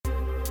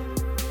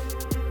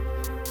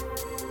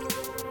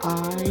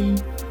I,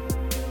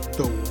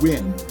 the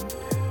wind.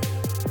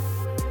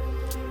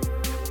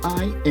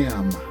 I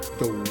am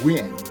the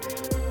wind.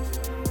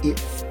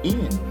 It's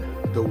in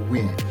the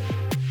wind.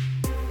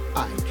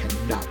 I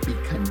cannot be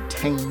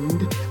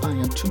contained. I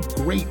am too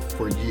great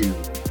for you.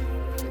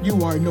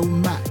 You are no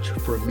match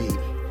for me.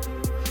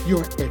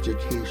 Your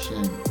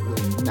education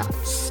will not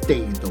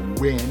stay the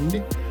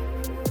wind.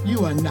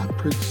 You are not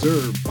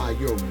preserved by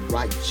your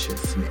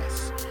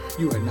righteousness.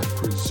 You are not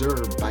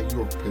preserved by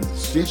your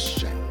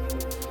position.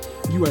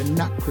 You are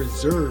not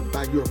preserved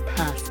by your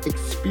past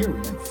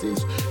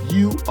experiences.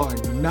 You are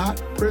not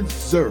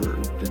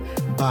preserved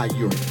by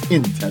your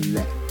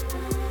intellect.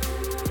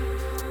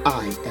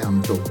 I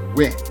am the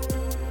wind.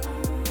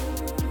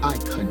 I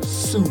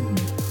consume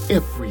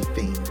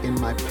everything in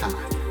my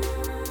path.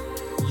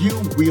 You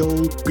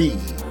will be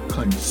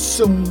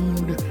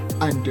consumed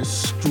and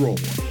destroyed.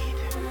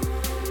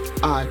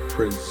 I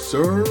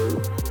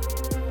preserve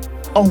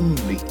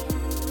only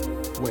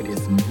what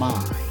is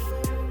mine.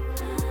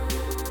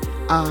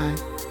 I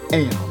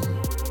am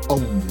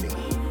only.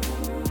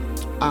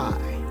 I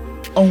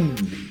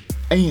only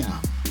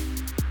am.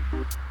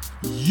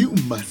 You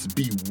must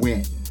be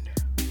wind.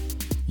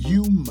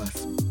 You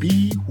must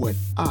be what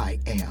I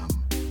am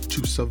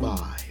to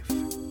survive.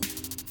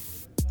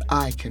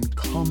 I can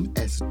come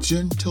as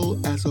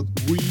gentle as a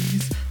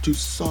breeze to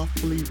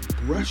softly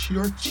brush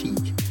your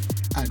cheek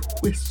and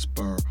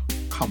whisper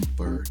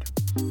comfort.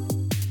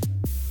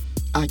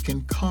 I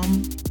can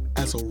come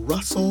as a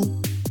rustle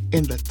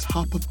in the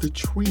top of the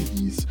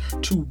trees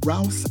to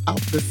rouse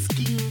out the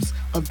schemes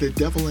of the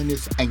devil and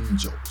his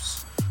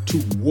angels, to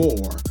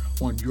war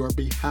on your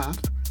behalf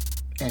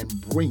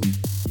and bring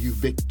you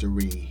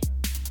victory.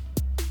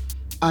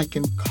 I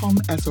can come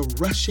as a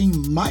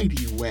rushing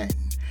mighty wind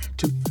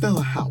to fill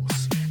a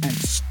house and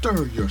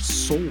stir your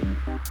soul,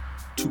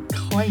 to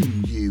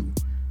claim you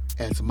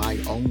as my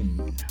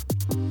own,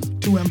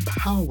 to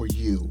empower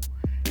you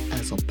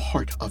as a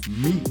part of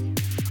me.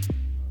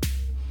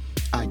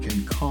 I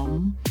can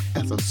come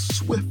as a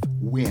swift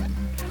wind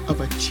of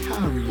a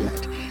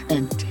chariot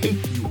and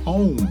take you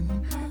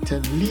home to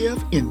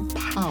live in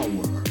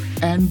power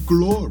and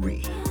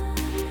glory.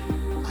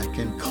 I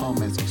can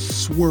come as a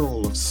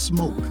swirl of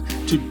smoke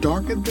to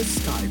darken the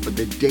sky for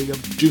the day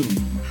of doom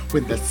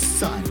when the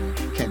sun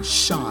can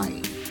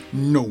shine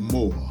no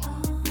more.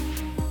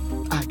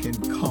 I can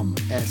come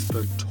as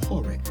the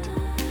torrent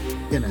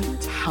in a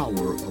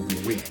tower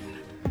of wind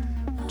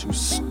to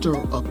stir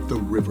up the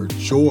river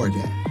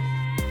Jordan.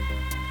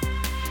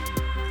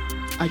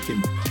 I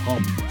can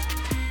come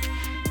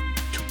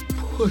to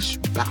push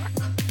back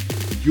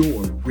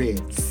your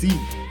Red Sea,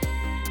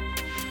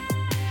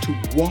 to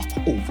walk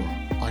over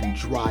on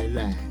dry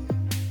land.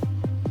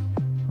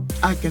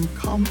 I can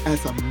come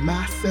as a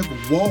massive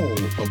wall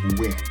of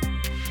wind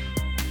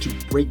to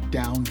break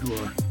down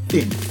your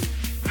fenced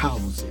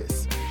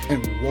houses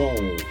and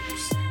walls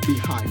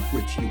behind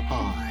which you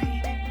hide.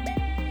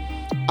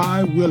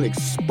 I will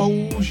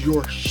expose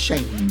your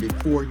shame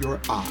before your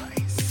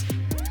eyes.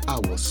 I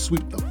will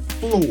sweep the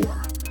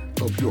floor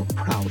of your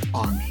proud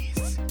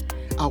armies.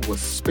 I will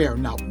spare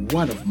not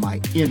one of my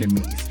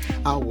enemies.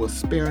 I will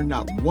spare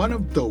not one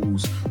of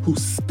those who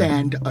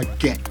stand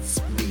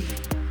against me.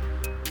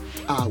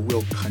 I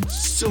will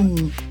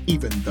consume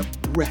even the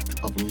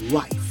breath of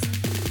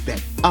life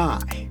that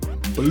I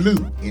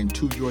blew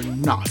into your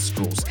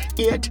nostrils.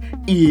 It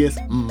is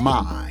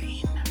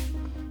mine.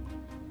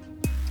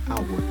 I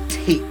will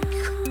take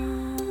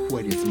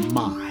what is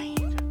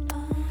mine.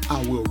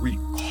 I will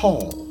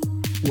recall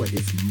what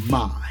is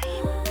mine.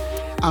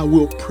 I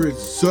will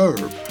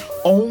preserve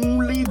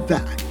only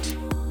that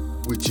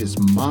which is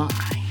mine.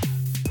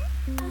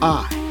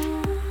 I,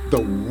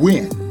 the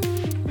wind,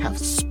 have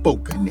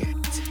spoken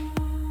it,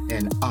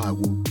 and I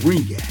will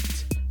bring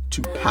it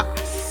to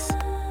pass.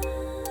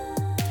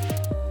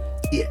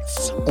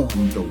 It's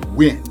on the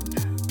wind.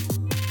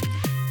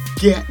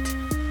 Get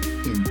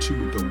into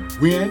the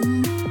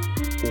wind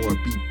or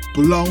be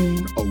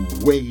blown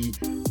away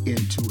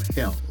into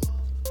hell.